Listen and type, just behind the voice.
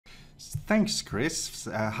Thanks, Chris.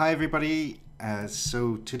 Hi, everybody.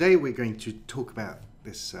 So today we're going to talk about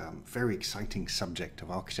this very exciting subject of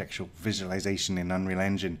architectural visualization in Unreal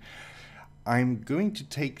Engine. I'm going to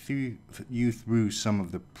take you through some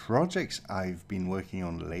of the projects I've been working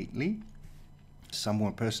on lately. Some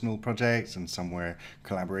were personal projects and some were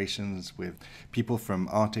collaborations with people from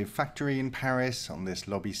Arte Factory in Paris on this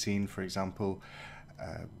lobby scene, for example.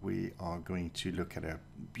 We are going to look at a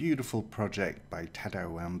beautiful project by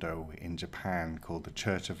Tadao Ando in Japan called the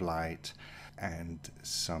Church of Light, and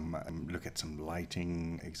look at some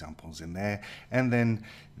lighting examples in there. And then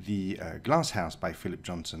the Glass House by Philip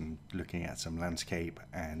Johnson, looking at some landscape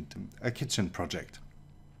and a kitchen project,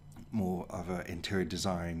 more of an interior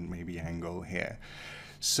design maybe angle here.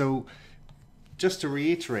 So just to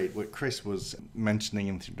reiterate what Chris was mentioning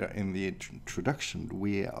in the introduction,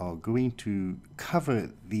 we are going to cover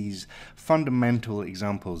these fundamental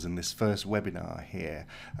examples in this first webinar here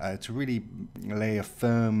to really lay a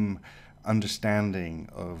firm understanding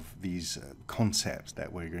of these concepts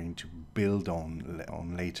that we're going to build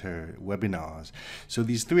on later webinars. So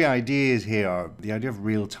these three ideas here are the idea of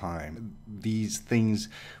real time. These things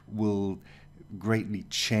will greatly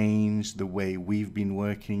change the way we've been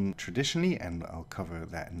working traditionally, and I'll cover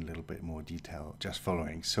that in a little bit more detail just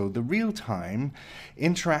following. So the real-time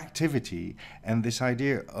interactivity and this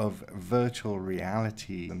idea of virtual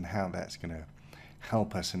reality and how that's going to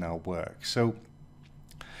help us in our work. So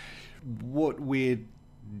what we're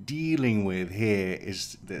dealing with here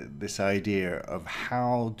is this idea of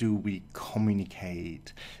how do we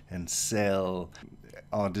communicate and sell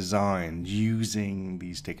our design using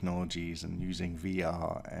these technologies and using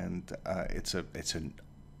VR, and it's an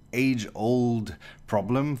age-old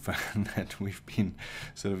problem that we've been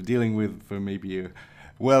sort of dealing with for maybe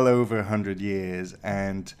well over 100 years,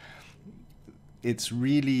 and it's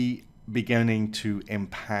really beginning to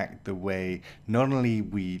impact the way not only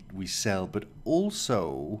we sell, but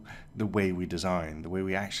also the way we design, the way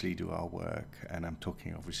we actually do our work. And I'm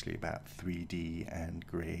talking obviously about 3D and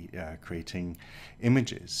creating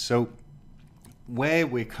images. So where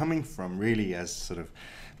we're coming from really as sort of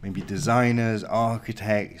maybe designers,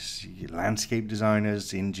 architects, landscape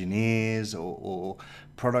designers, engineers, or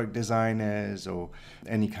product designers, or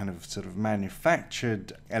any kind of sort of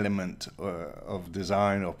manufactured element of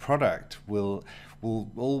design or product will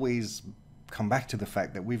always come back to the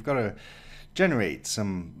fact that we've got to generate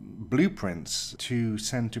some blueprints to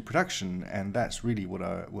send to production, and that's really what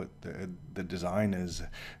the designer's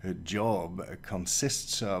job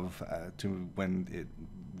consists of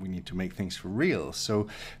we need to make things for real. So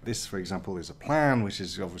this, for example, is a plan which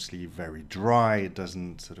is obviously very dry. It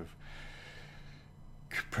doesn't sort of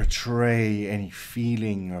portray any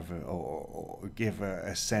feeling of or give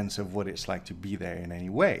a sense of what it's like to be there in any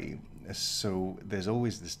way. So there's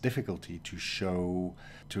always this difficulty to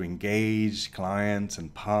engage clients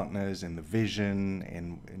and partners in the vision,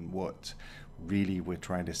 in what really we're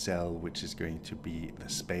trying to sell, which is going to be the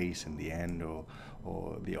space in the end, or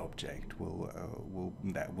the object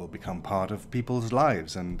that will become part of people's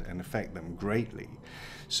lives and affect them greatly.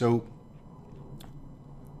 So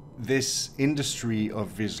this industry of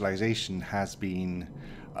visualization has been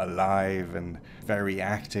alive and very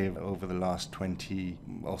active over the last 20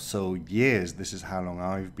 or so years. This is how long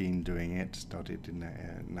I've been doing it. Started in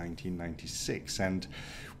 1996, and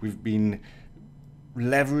we've been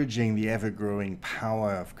leveraging the ever-growing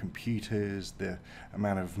power of computers, the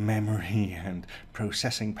amount of memory and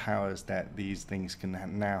processing powers that these things can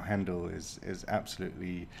now handle is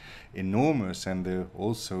absolutely enormous, and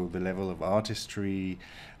also the level of artistry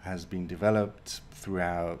has been developed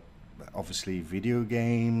throughout. Obviously, video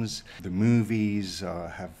games, the movies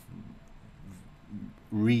have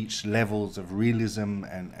reached levels of realism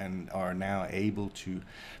and are now able to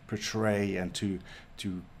portray and to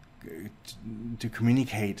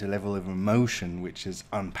communicate a level of emotion which is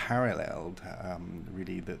unparalleled.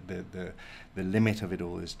 Really, the limit of it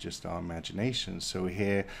all is just our imagination. So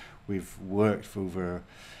here we've worked over.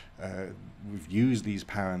 We've used these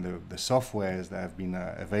power, and the softwares that have been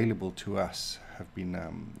available to us have been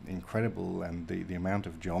incredible, and the amount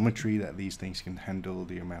of geometry that these things can handle,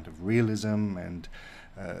 the amount of realism, and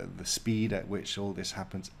the speed at which all this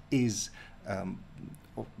happens is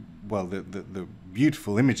well, the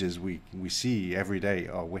beautiful images we see every day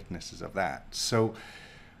are witnesses of that. So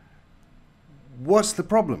what's the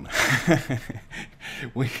problem?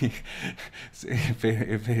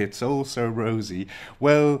 If it's all so rosy,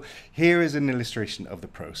 well, here is an illustration of the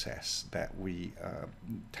process that we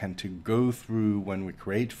tend to go through when we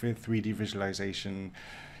create 3D visualization.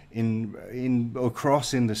 in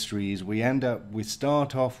across industries, we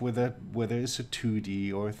start off with whether it's a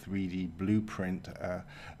 2D or a 3D blueprint,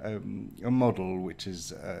 a model which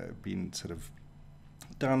has been sort of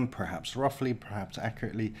done, perhaps roughly, perhaps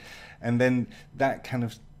accurately, and then that kind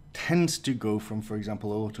of tends to go from, for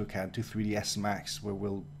example, AutoCAD to 3ds Max, where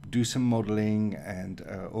we'll do some modeling and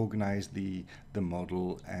organize the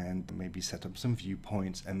model and maybe set up some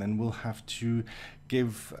viewpoints, and then we'll have to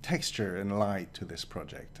give texture and light to this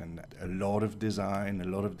project, and a lot of design, a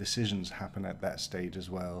lot of decisions happen at that stage as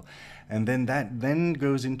well. And then that then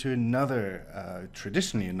goes into another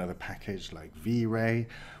traditionally another package like V-Ray,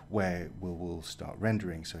 where we'll start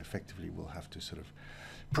rendering. So effectively we'll have to sort of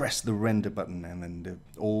press the render button, and then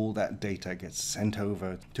all that data gets sent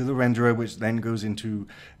over to the renderer, which then goes into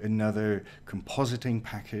another compositing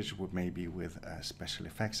package, maybe with special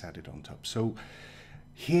effects added on top. So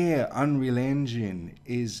here Unreal Engine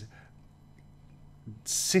is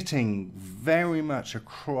sitting very much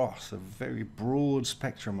across a very broad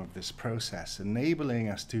spectrum of this process, enabling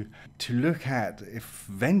us to look at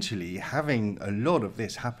eventually having a lot of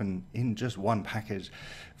this happen in just one package.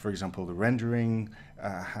 For example, the rendering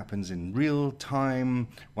happens in real time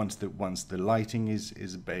once the lighting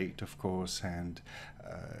is baked, of course, and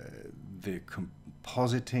the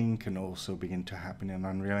compositing can also begin to happen in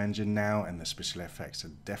Unreal Engine now, and the special effects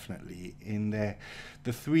are definitely in there.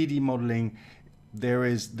 The 3D modeling,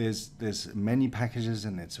 there's many packages,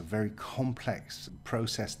 and it's a very complex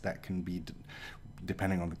process that can be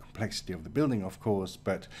depending on the complexity of the building, of course,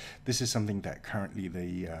 but this is something that currently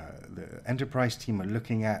the enterprise team are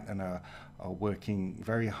looking at and are working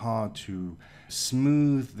very hard to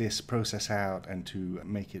smooth this process out and to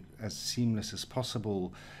make it as seamless as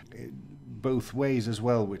possible both ways as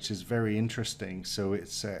well, which is very interesting. So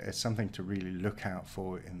it's something to really look out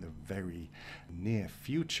for in the very near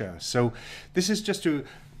future. So this is just to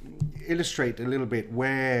illustrate a little bit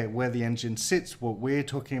where the engine sits. What we're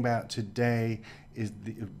talking about today is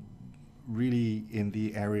really in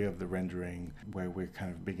the area of the rendering, where we're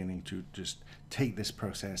kind of beginning to just take this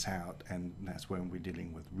process out, and that's when we're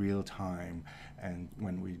dealing with real time, and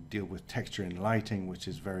when we deal with texture and lighting, which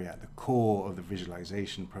is very at the core of the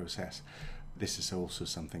visualization process. This is also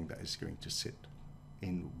something that is going to sit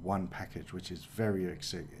in one package, which is very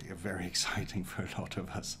exciting for a lot of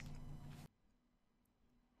us.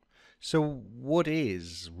 So what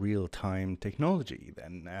is real-time technology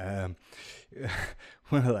then?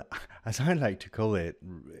 Well, as I like to call it,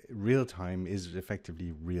 real-time is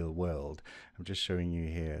effectively real world. I'm just showing you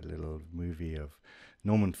here a little movie of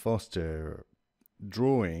Norman Foster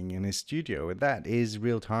drawing in his studio, and that is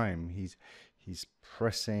real-time. He's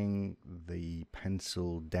pressing the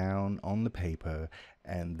pencil down on the paper,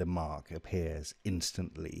 and the mark appears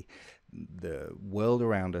instantly. The world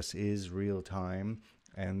around us is real-time,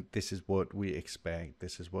 and this is what we expect.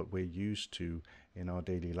 This is what we're used to in our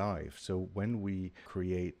daily life. So when we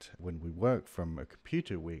work from a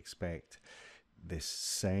computer, we expect this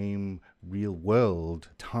same real world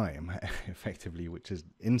time, effectively, which is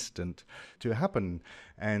instant, to happen.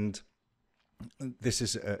 And this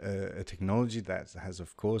is a technology that has,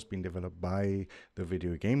 of course, been developed by the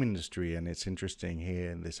video game industry, and it's interesting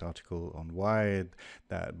here in this article on Wired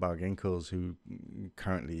that Bart Ginkels, who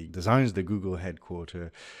currently designs the Google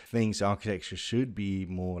headquarters, thinks architecture should be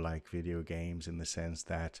more like video games, in the sense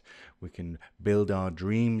that we can build our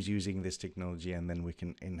dreams using this technology, and then we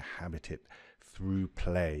can inhabit it through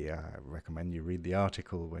play. I recommend you read the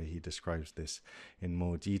article where he describes this in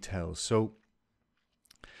more detail. So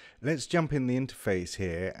let's jump in the interface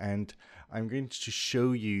here, and I'm going to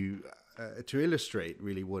show you, to illustrate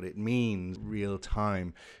really what it means, real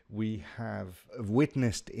time. We have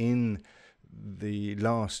witnessed in the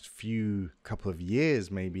last couple of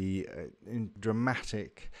years, maybe, a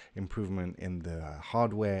dramatic improvement in the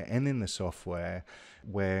hardware and in the software,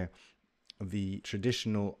 where the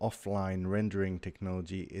traditional offline rendering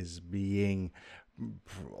technology is being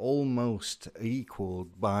almost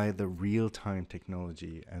equaled by the real-time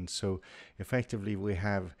technology. And so effectively we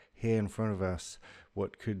have here in front of us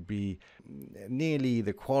what could be nearly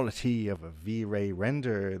the quality of a V-Ray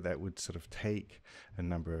render that would sort of take a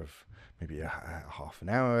number of, maybe a half an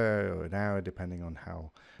hour or an hour, depending on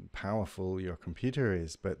how powerful your computer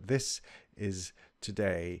is. But this is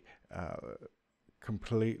today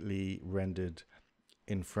completely rendered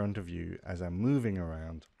in front of you as I'm moving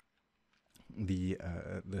around the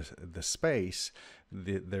space.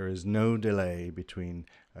 There is no delay between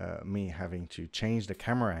me having to change the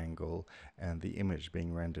camera angle and the image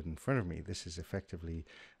being rendered in front of me. This is effectively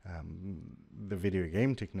the video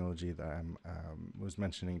game technology that I was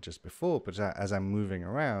mentioning just before, but as I'm moving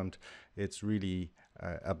around, it's really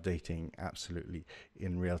updating absolutely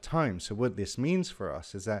in real time. So what this means for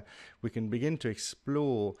us is that we can begin to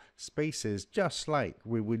explore spaces just like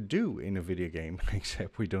we would do in a video game,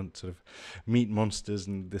 except we don't sort of meet monsters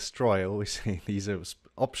and destroy. I always say these are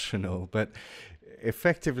optional, but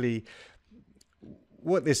effectively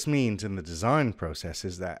what this means in the design process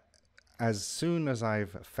is that as soon as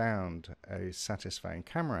I've found a satisfying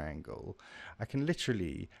camera angle, I can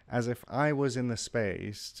literally, as if I was in the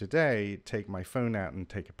space today, take my phone out and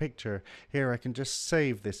take a picture. Here I can just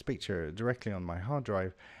save this picture directly on my hard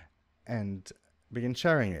drive and begin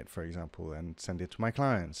sharing it, for example, and send it to my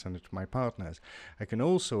clients, send it to my partners. I can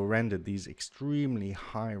also render these extremely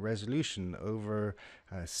high resolution over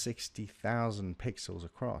 60,000 pixels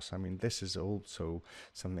across. I mean, this is also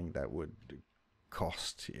something that would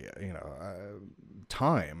cost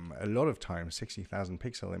time, a lot of time. 60,000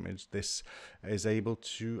 pixel image, this is able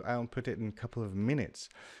to output it in a couple of minutes.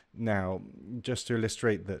 Now, just to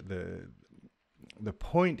illustrate the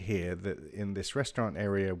point here, that in this restaurant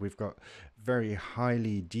area we've got very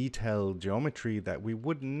highly detailed geometry that we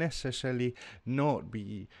wouldn't necessarily not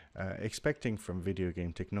be expecting from video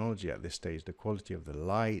game technology at this stage. The quality of the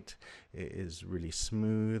light is really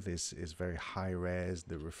smooth, is very high res,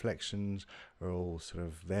 the reflections are all sort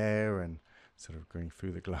of there and sort of going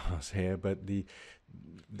through the glass here, but the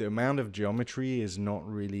amount of geometry is not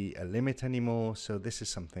really a limit anymore. So this is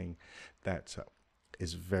something that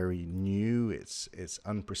is very new. It's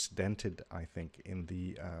unprecedented, I think, in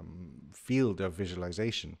the field of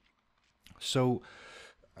visualization. So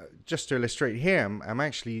just to illustrate here, I'm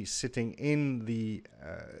actually sitting in the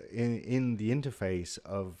interface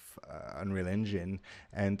of Unreal Engine,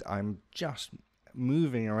 and I'm just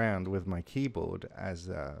moving around with my keyboard as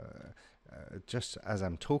just as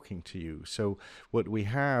I'm talking to you. So what we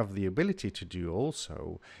have the ability to do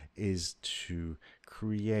also is to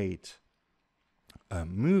create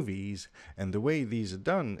movies, and the way these are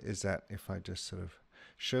done is that if I just sort of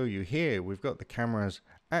show you here, we've got the cameras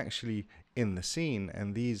actually in the scene,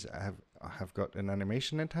 and these have got an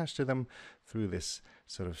animation attached to them through this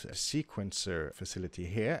sort of sequencer facility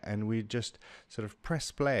here, and we just sort of press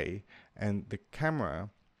play, and the camera,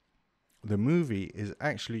 the movie is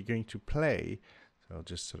actually going to play. So I'll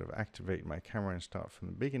just sort of activate my camera and start from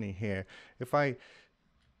the beginning here. If I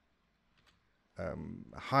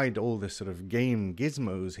hide all the sort of game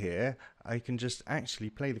gizmos here, I can just actually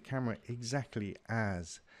play the camera exactly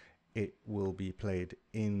as it will be played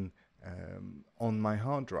in on my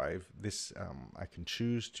hard drive. This I can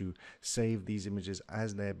choose to save these images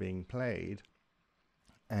as they're being played,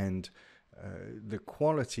 and the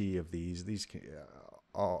quality of these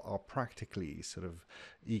are practically sort of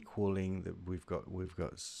equaling that we've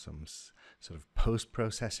got some sort of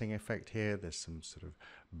post-processing effect here. There's some sort of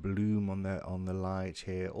bloom on the light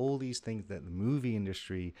here. All these things that the movie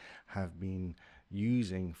industry have been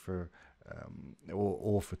using for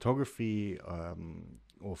or photography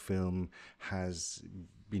or film has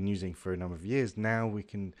been using for a number of years. Now we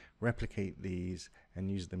can replicate these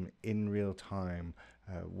and use them in real time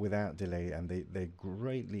without delay, and they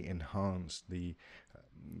greatly enhance the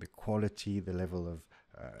quality, the level of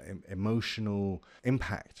emotional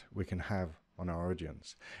impact we can have on our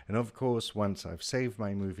audience. And of course, once I've saved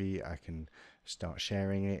my movie, I can start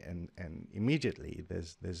sharing it, and immediately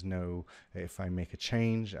there's no, if I make a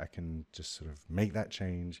change, I can just sort of make that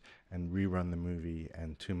change and rerun the movie,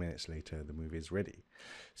 and 2 minutes later the movie is ready.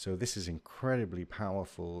 So this is incredibly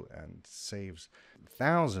powerful and saves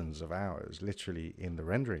thousands of hours literally in the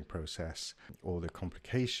rendering process, or the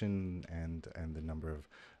complication and the number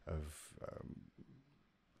of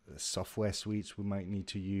software suites we might need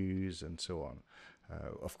to use, and so on.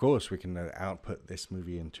 Of course, we can output this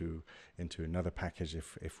movie into another package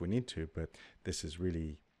if we need to, but this is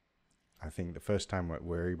really, I think, the first time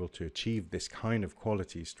we're able to achieve this kind of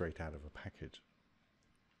quality straight out of a package.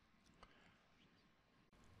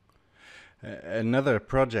 Another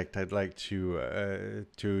project I'd like to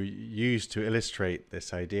use to illustrate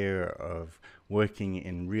this idea of working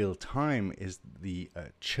in real time is the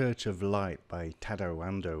Church of Light by Tadao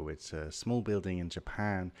Ando. It's a small building in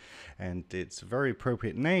Japan, and it's a very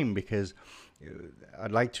appropriate name because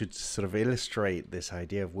I'd like to sort of illustrate this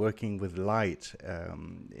idea of working with light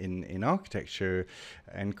in architecture,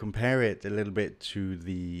 and compare it a little bit to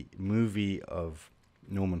the movie of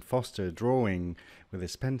Norman Foster drawing with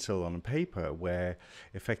his pencil on paper, where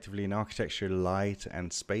effectively in architecture light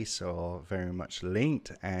and space are very much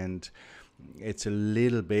linked, and it's a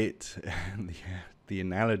little bit the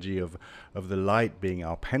analogy of the light being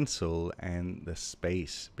our pencil and the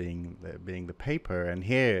space being the paper. And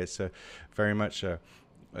here it's a very much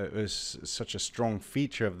such a strong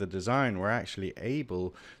feature of the design. We're actually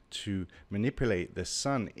able to manipulate the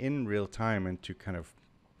sun in real time and to kind of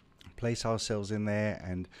place ourselves in there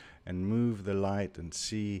and move the light and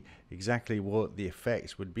see exactly what the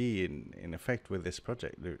effects would be in effect with this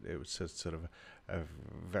project. It was sort of a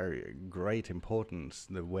very great importance,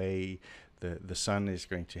 the way the sun is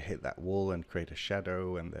going to hit that wall and create a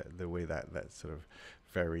shadow, and the way that sort of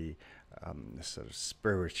very sort of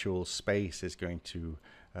spiritual space is going to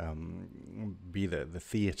be the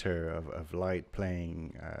theater of light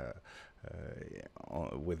playing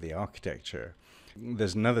with the architecture.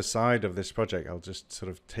 There's another side of this project. I'll just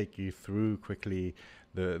sort of take you through quickly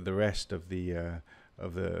the rest of the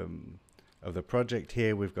project.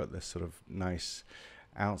 Here we've got this sort of nice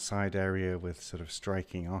outside area with sort of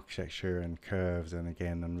striking architecture and curves, and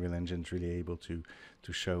again Unreal Engine's really able to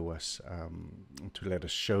show us to let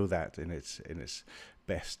us show that in its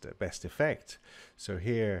best effect. So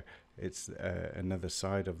here it's another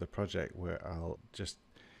side of the project where I'll just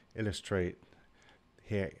illustrate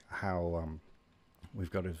here how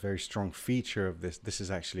we've got a very strong feature of this. This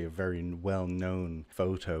is actually a very well-known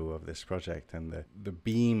photo of this project, and the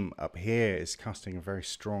beam up here is casting a very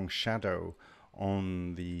strong shadow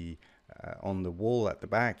on the wall at the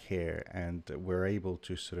back here, and we're able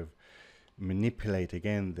to sort of manipulate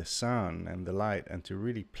again the sun and the light and to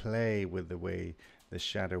really play with the way the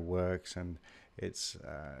shadow works. And it's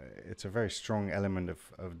a very strong element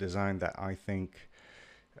of design that I think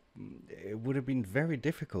it would have been very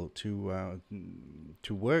difficult to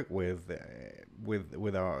work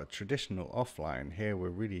with our traditional offline. Here we're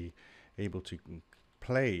really able to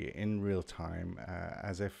play in real time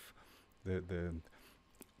as if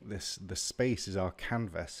the space is our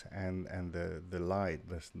canvas, and the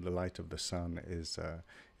light of the sun is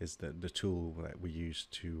the tool that we use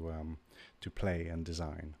to play and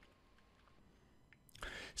design.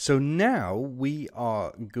 So now we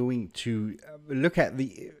are going to look at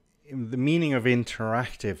the meaning of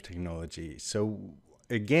interactive technology. So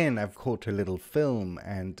again, I've caught a little film,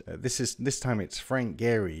 and this time it's Frank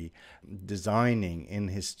Gehry designing in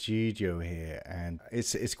his studio here, and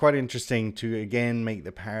it's quite interesting to again make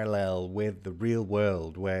the parallel with the real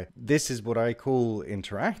world, where this is what I call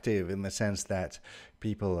interactive, in the sense that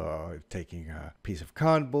people are taking a piece of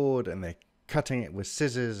cardboard and they're cutting it with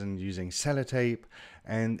scissors and using sellotape,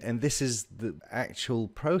 and this is the actual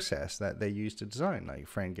process that they use to design. Like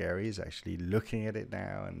Frank Gehry is actually looking at it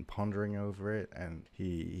now and pondering over it, and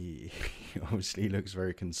he obviously looks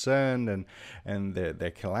very concerned, and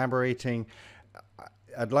they're collaborating.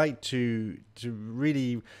 I'd like to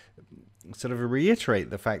really sort of reiterate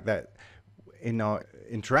the fact that in our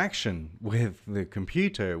interaction with the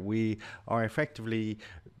computer, we are effectively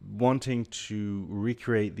wanting to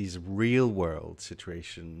recreate these real world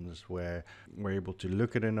situations where we're able to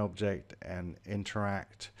look at an object and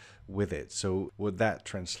interact with it. So what that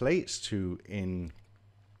translates to in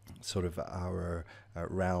sort of our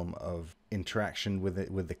realm of interaction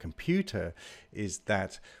with the computer is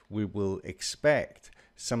that we will expect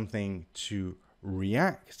something to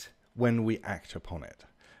react when we act upon it.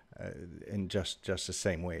 In just the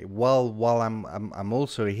same way. While I'm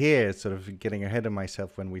also here sort of getting ahead of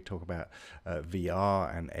myself when we talk about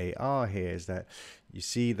VR and AR here, is that you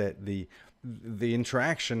see that the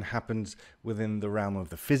interaction happens within the realm of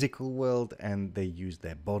the physical world, and they use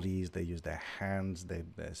their bodies, they use their hands,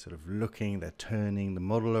 they're sort of looking, they're turning the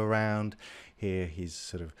model around. Here he's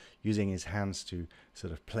sort of using his hands to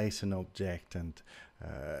sort of place an object, and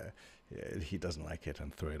he doesn't like it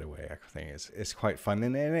and throw it away. I think it's quite fun,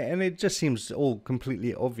 and it just seems all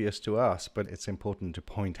completely obvious to us, but it's important to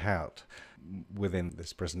point out within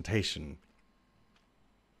this presentation.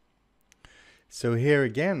 So here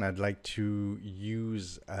again, I'd like to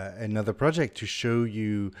use another project to show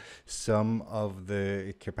you some of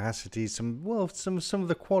the capacities, some of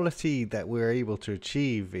the quality that we're able to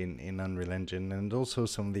achieve in Unreal Engine, and also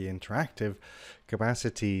some of the interactive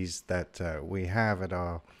capacities that we have at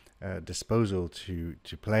our disposal to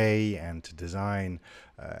play and to design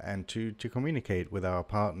and to communicate with our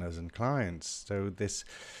partners and clients. So this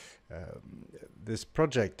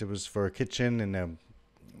project, it was for a kitchen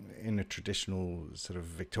in a traditional sort of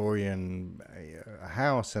Victorian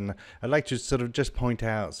house, and I'd like to sort of just point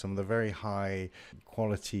out some of the very high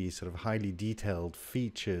quality, sort of highly detailed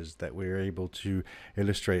features that we're able to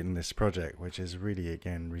illustrate in this project, which is really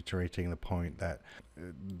again reiterating the point that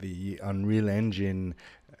the Unreal Engine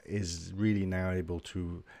is really now able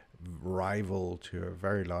to rival to a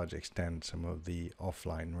very large extent some of the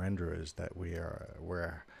offline renderers that we've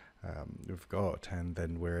got, and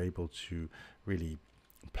then we're able to really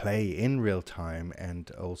play in real time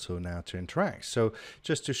and also now to interact. So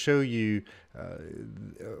just to show you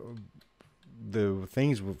the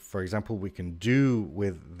things, for example, we can do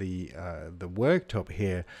with the worktop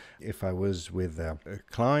here. If I was with a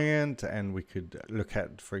client and we could look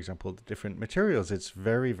at, for example, the different materials, it's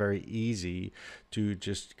very, very easy to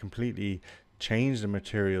just completely change the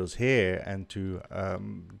materials here and to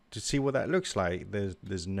see what that looks like.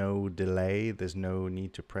 There's no delay, there's no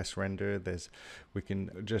need to press render. We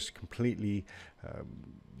can just completely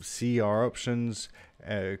see our options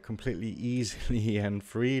completely easily and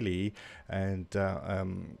freely, and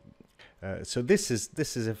so this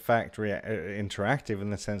is in fact interactive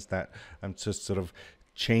in the sense that I'm just sort of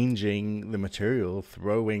changing the material,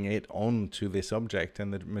 throwing it onto this object,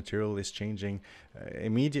 and the material is changing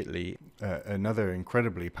immediately. Another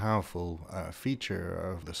incredibly powerful feature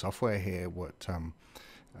of the software here, what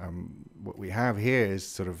we have here is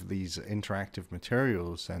sort of these interactive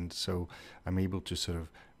materials, and so I'm able to sort of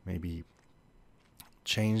maybe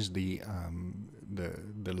change the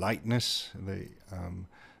lightness,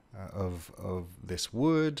 of this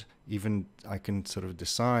wood. Even I can sort of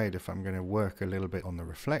decide if I'm going to work a little bit on the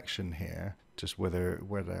reflection here, just whether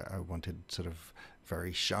I wanted sort of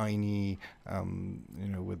very shiny,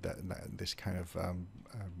 with this kind of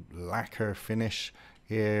lacquer finish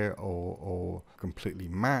here, or completely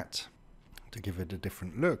matte, to give it a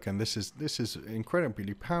different look. And this is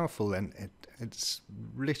incredibly powerful, and it's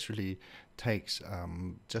literally takes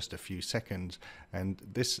just a few seconds. And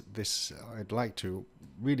this I'd like to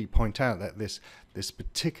really point out that this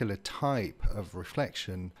particular type of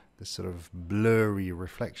reflection, this sort of blurry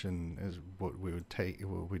reflection, is what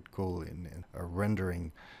we'd call in a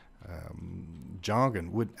rendering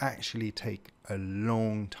jargon, would actually take a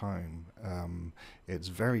long time. It's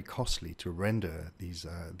very costly to render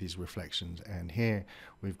these reflections, and here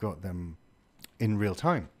we've got them in real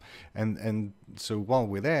time. And so while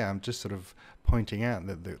we're there, I'm just sort of pointing out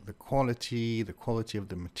that the quality of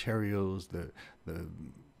the materials, the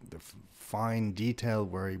fine detail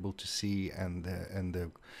we're able to see, and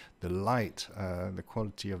the light, the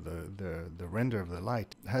quality of the render of the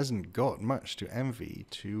light hasn't got much to envy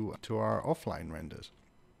to our offline renders.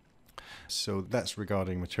 So that's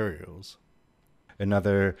regarding materials.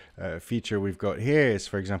 Another feature we've got here is,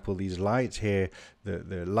 for example, these lights here.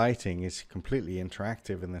 The lighting is completely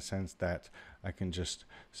interactive in the sense that I can just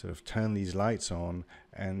sort of turn these lights on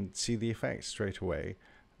and see the effects straight away.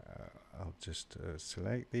 I'll just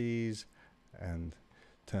select these and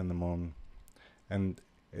turn them on, and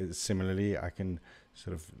similarly I can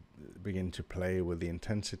sort of begin to play with the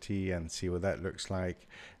intensity and see what that looks like.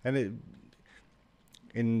 And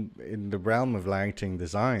in the realm of lighting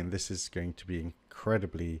design, this is going to be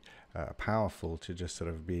incredibly powerful, to just sort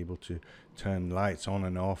of be able to turn lights on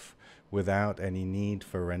and off without any need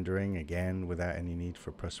for rendering, again, without any need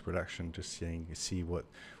for post-production, just see what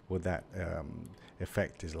that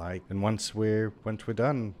effect is like. And once we're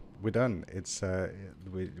done, we're done. It's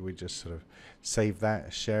we just sort of save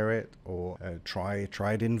that, share it, or try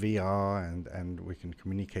it in VR, and we can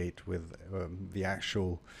communicate with the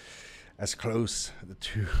actual, as close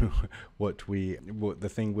to what the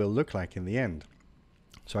thing will look like in the end.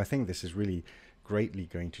 So I think this is really greatly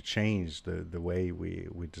going to change the way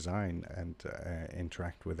we design and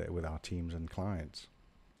interact with it with our teams and clients.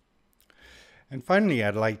 And finally,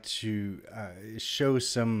 I'd like to show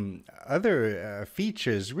some other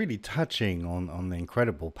features really touching on the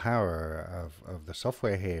incredible power of the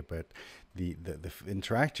software here. But the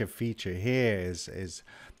interactive feature here is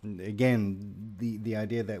again the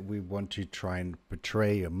idea that we want to try and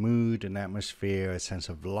portray a mood, an atmosphere, a sense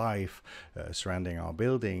of life surrounding our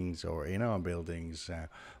buildings or in our buildings.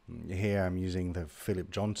 Here I'm using the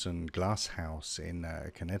Philip Johnson glass house in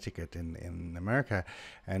Connecticut in America,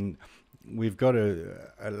 and we've got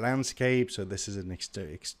a landscape. So this is an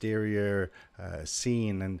exterior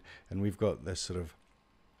scene, and we've got this sort of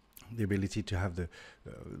the ability to have the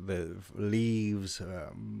leaves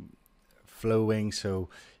flowing. So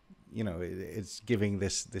it's giving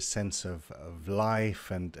this sense of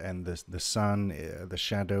life, and the sun, the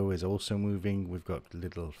shadow is also moving. We've got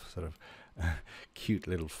little sort of cute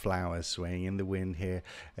little flowers swaying in the wind here,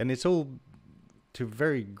 and it's all to a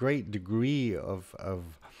very great degree of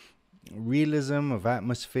realism, of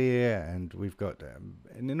atmosphere. And we've got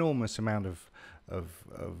an enormous amount of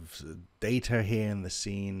data here in the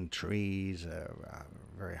scene, trees,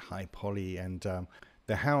 very high poly, and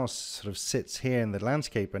the house sort of sits here in the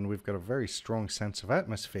landscape, and we've got a very strong sense of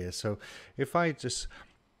atmosphere. So if I just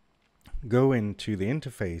go into the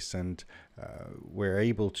interface, and we're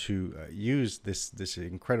able to use this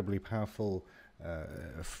incredibly powerful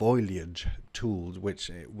foliage tool, which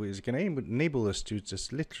was going to enable us to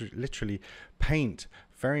just literally paint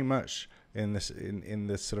very much in this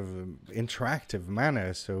sort of interactive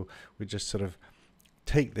manner. So we just sort of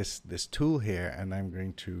take this tool here, and I'm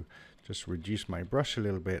going to just reduce my brush a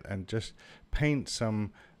little bit and just paint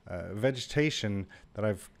some vegetation that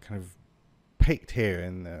I've kind of picked here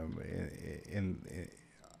in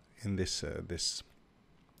this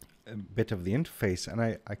bit of the interface.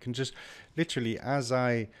 And I can just literally, as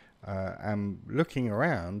I am looking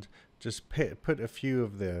around, just put a few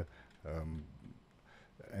of the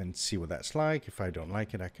and see what that's like. If I don't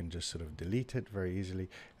like it, I can just sort of delete it very easily.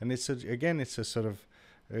 And it's it's a sort of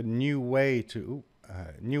a new way to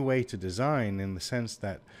design, in the sense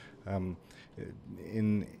that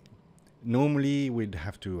normally we'd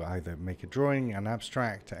have to either make a drawing, an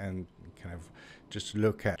abstract, and kind of just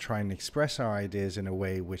look at, try and express our ideas in a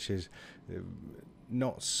way which is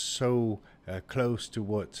not so close to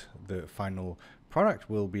what the final product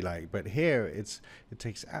will be like. But here it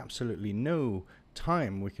takes absolutely no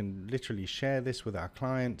time. We can literally share this with our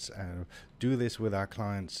clients, do this with our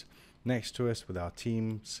clients next to us, with our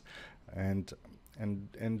teams, and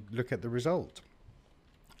look at the result,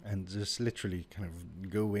 and just literally kind of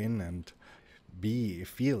go in and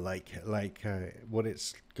feel like what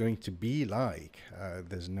it's going to be like.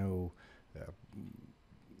 There's no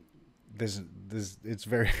it's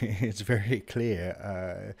very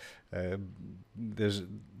clear.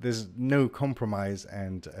 There's no compromise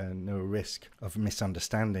and no risk of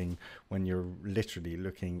misunderstanding when you're literally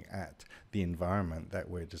looking at the environment that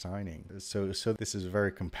we're designing. So this is a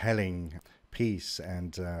very compelling piece,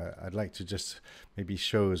 and I'd like to just maybe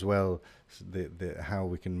show as well how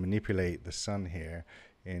we can manipulate the sun here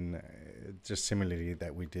in just similarly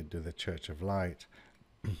that we did to the Church of Light.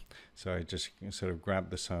 So I just sort of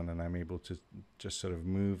grab the sun, and I'm able to just sort of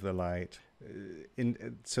move the light.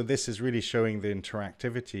 So this is really showing the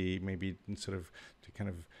interactivity, maybe sort of to kind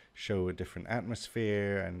of show a different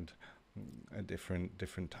atmosphere and a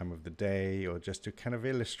different time of the day, or just to kind of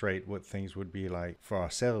illustrate what things would be like for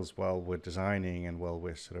ourselves while we're designing and while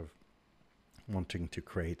we're sort of wanting to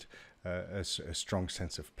create a strong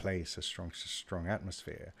sense of place, a strong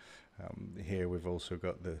atmosphere. Here we've also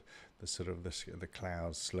got the sort of the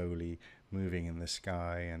clouds slowly moving in the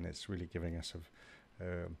sky, and it's really giving us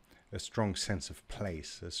a strong sense of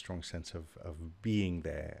place, a strong sense of being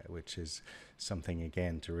there, which is something,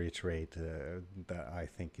 again, to reiterate, that I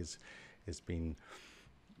think is been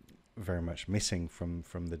very much missing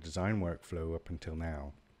from the design workflow up until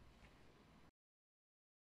now.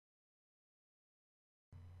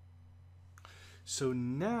 So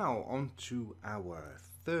now on to our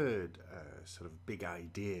third sort of big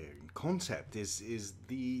idea and concept is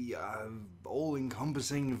the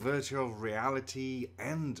all-encompassing virtual reality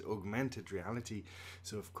and augmented reality.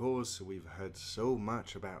 So of course we've heard so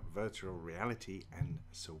much about virtual reality, and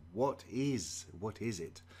so what is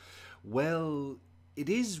it? Well, it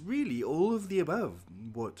is really all of the above,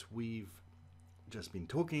 what we've just been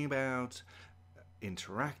talking about: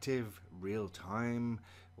 interactive, real-time,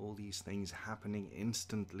 all these things happening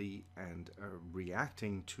instantly and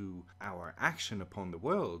reacting to our action upon the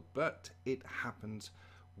world. But it happens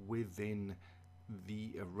within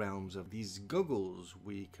the realms of these goggles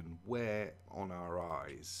we can wear on our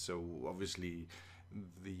eyes. So obviously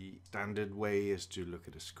the standard way is to look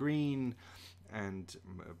at a screen and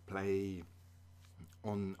play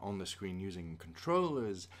on the screen using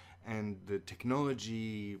controllers, and the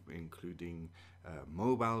technology, including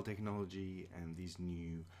mobile technology and these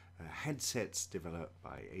new headsets developed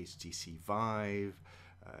by HTC Vive.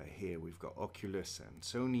 Here we've got Oculus and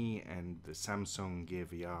Sony, and the Samsung Gear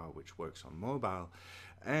VR, which works on mobile,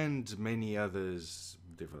 and many others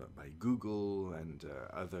developed by Google, and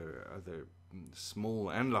other small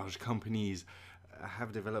and large companies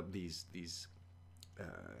have developed these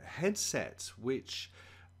headsets, which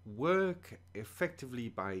work effectively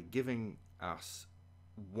by giving us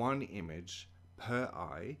one image per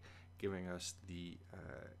eye, giving us the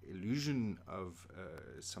illusion of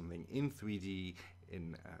something in 3D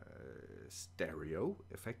in stereo,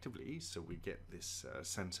 effectively. So we get this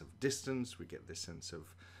sense of distance, we get this sense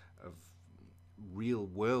of real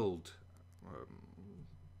world,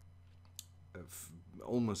 of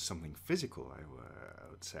almost something physical, I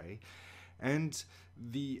would say. And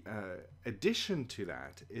the addition to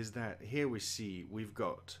that is that here we've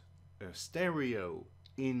got stereo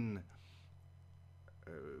in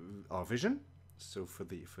our vision, so for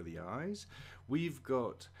the eyes. We've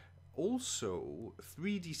got also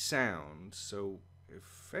 3D sound, so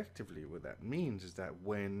effectively what that means is that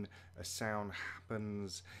when a sound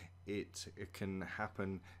happens, it can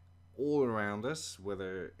happen all around us,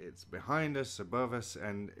 whether it's behind us, above us,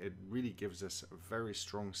 and it really gives us a very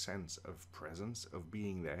strong sense of presence, of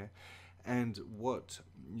being there. And what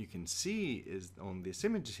you can see is on this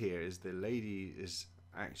image here is the lady is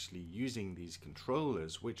actually using these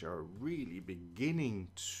controllers, which are really beginning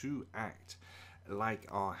to act like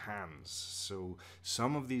our hands. So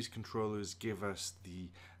some of these controllers give us the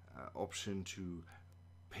option to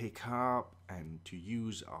pick up and to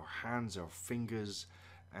use our hands, our fingers,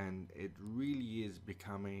 and it really is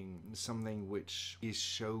becoming something which is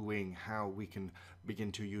showing how we can begin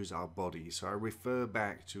to use our body. So I refer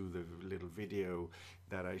back to the little video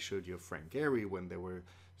that I showed you of Frank Gehry when they were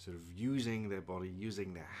sort of using their body,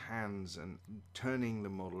 using their hands and turning the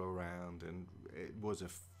model around, and it was a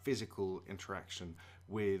physical interaction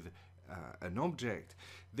with an object.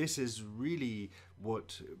 This is really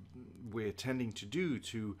what we're tending to do,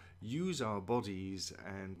 to use our bodies,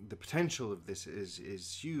 and the potential of this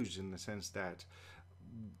is huge in the sense that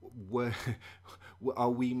are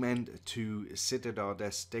we meant to sit at our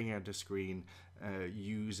desk, staring at a screen,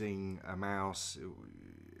 using a mouse,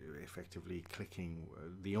 effectively clicking?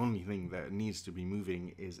 The only thing that needs to be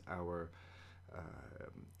moving is our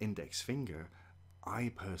index finger.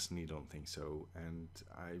 I personally don't think so, and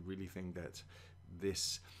I really think that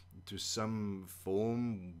this, to some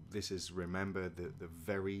form, this is, remember, the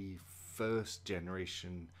very first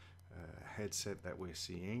generation headset that we're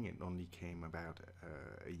seeing. It only came about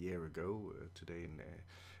a year ago, today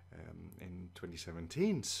in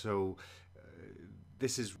 2017. So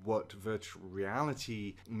this is what virtual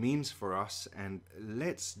reality means for us, and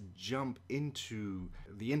let's jump into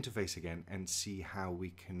the interface again and see how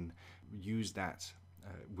we can use that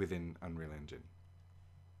within Unreal Engine.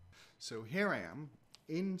 So here I am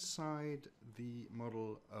inside the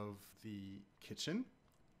model of the kitchen,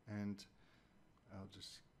 and I'll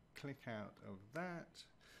just click out of that,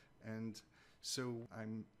 and so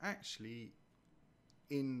I'm actually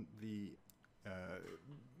in the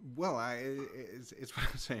it's what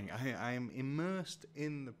I'm saying. I am immersed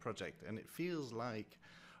in the project, and it feels like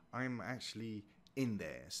I'm actually in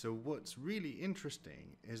there. So what's really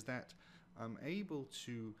interesting is that I'm able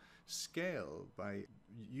to scale by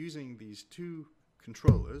using these two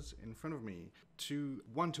controllers in front of me to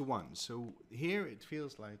one. So here it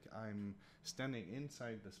feels like I'm standing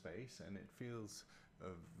inside the space, and it feels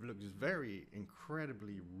looks very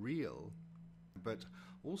incredibly real. But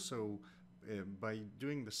also by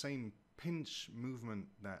doing the same pinch movement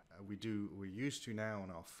that we're used to now on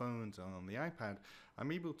our phones and on the iPad,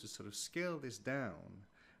 I'm able to sort of scale this down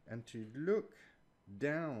and to look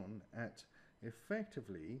down at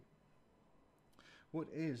effectively what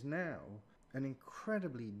is now an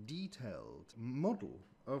incredibly detailed model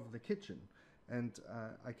of the kitchen. And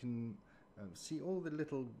I can see all the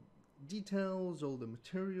little details, all the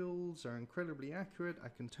materials are incredibly accurate. I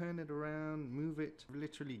can turn it around, move it,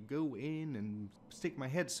 literally go in and stick my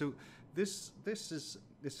head. So this is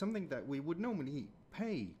something that we would normally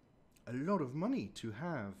pay a lot of money to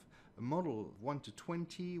have a model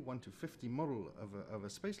 1:20, 1:50 model of a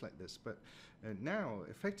space like this. But now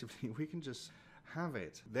effectively we can just have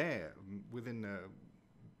it there within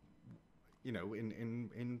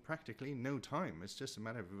in practically no time. It's just a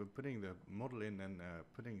matter of putting the model in and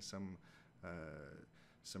putting some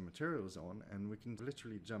materials on, and we can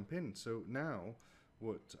literally jump in. So now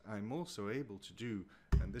what I'm also able to do,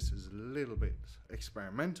 and this is a little bit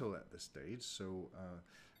experimental at this stage, so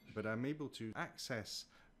but I'm able to access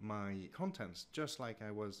my contents just like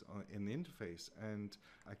I was in the interface, and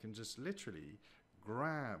I can just literally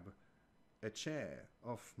grab a chair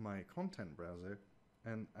off my content browser,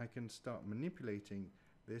 and I can start manipulating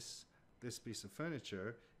this piece of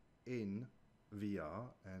furniture in VR,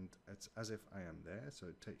 and it's as if I am there. So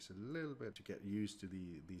it takes a little bit to get used to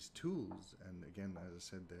these tools, and again, as I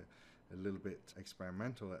said, they're a little bit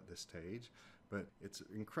experimental at this stage, but it's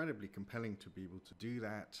incredibly compelling to be able to do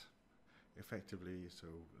that effectively. So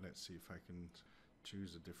let's see if I can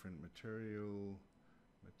choose a different material,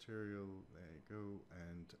 there you go,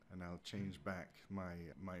 and I'll change back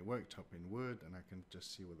my worktop in wood, and I can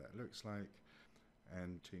just see what that looks like,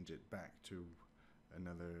 and change it back to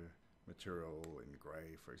another material in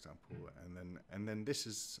grey, for example, and then this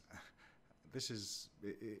is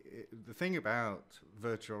the thing about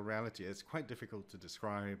virtual reality. It's quite difficult to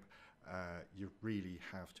describe. You really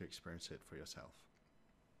have to experience it for yourself.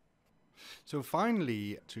 So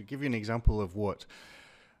finally, to give you an example of what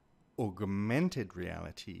augmented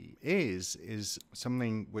reality is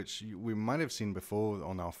something which we might have seen before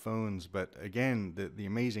on our phones, but again, the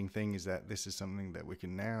amazing thing is that this is something that we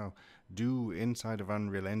can now do inside of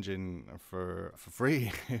Unreal Engine for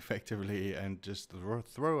free, effectively, and just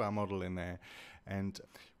throw our model in there. And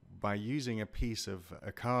by using a piece of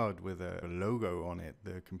a card with a logo on it,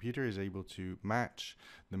 the computer is able to match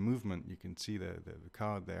the movement. You can see the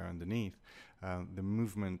card there underneath, the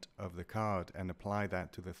movement of the card, and apply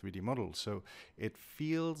that to the 3D model. So it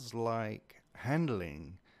feels like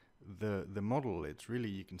handling the model. It's really,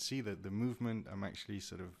 you can see that the movement, I'm actually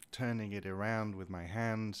sort of turning it around with my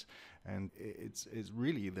hands, and it's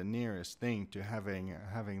really the nearest thing to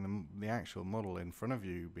having the actual model in front of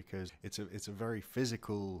you, because it's a very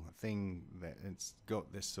physical thing, that it's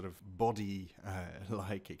got this sort of body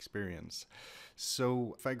like experience.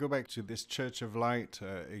 So if I go back to this Church of Light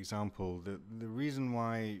example, the reason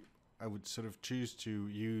why I would sort of choose to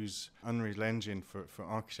use Unreal Engine for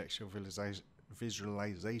architectural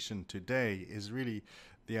visualization today is really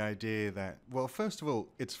the idea that, well, first of all,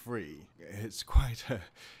 it's free. It's quite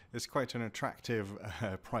an attractive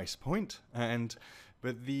price point,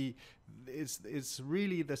 but it's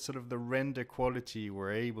really the sort of the render quality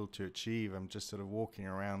we're able to achieve. I'm just sort of walking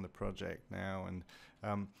around the project now, and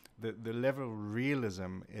the level of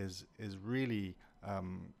realism is really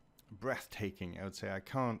breathtaking. I would say I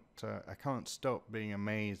can't stop being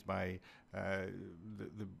amazed by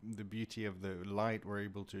the beauty of the light we're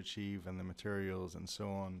able to achieve, and the materials and so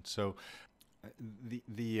on. So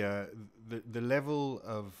the level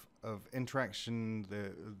of interaction,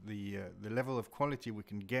 the level of quality we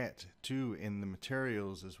can get to in the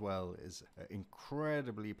materials as well is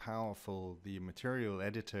incredibly powerful. The material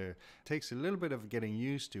editor takes a little bit of getting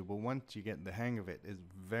used to, but once you get the hang of it, it's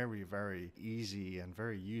very, very easy and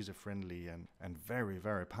very user-friendly and very,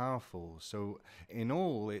 very powerful. So in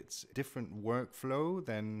all, it's different workflow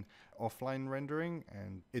than offline rendering,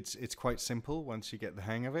 and it's quite simple once you get the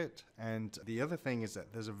hang of it. And the other thing is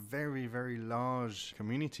that there's a very, very large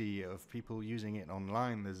community of people using it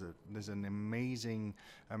online. There's an amazing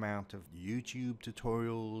amount of YouTube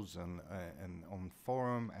tutorials and on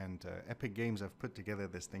forum, and Epic Games have put together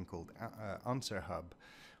this thing called Answer Hub,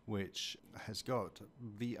 which has got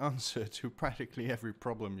the answer to practically every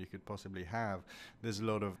problem you could possibly have. There's a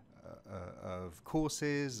lot of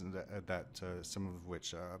courses that some of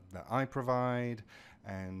which that I provide,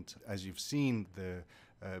 and as you've seen, the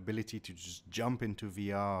ability to just jump into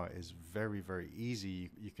VR is very, very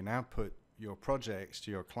easy. You can output your projects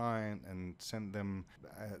to your client and send them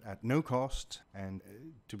at no cost. And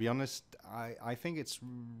to be honest, I think it's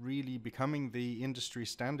really becoming the industry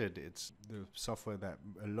standard. It's the software that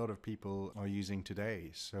a lot of people are using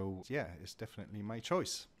today. So yeah, it's definitely my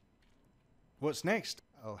choice. What's next?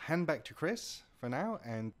 I'll hand back to Chris for now,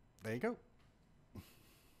 and there you go.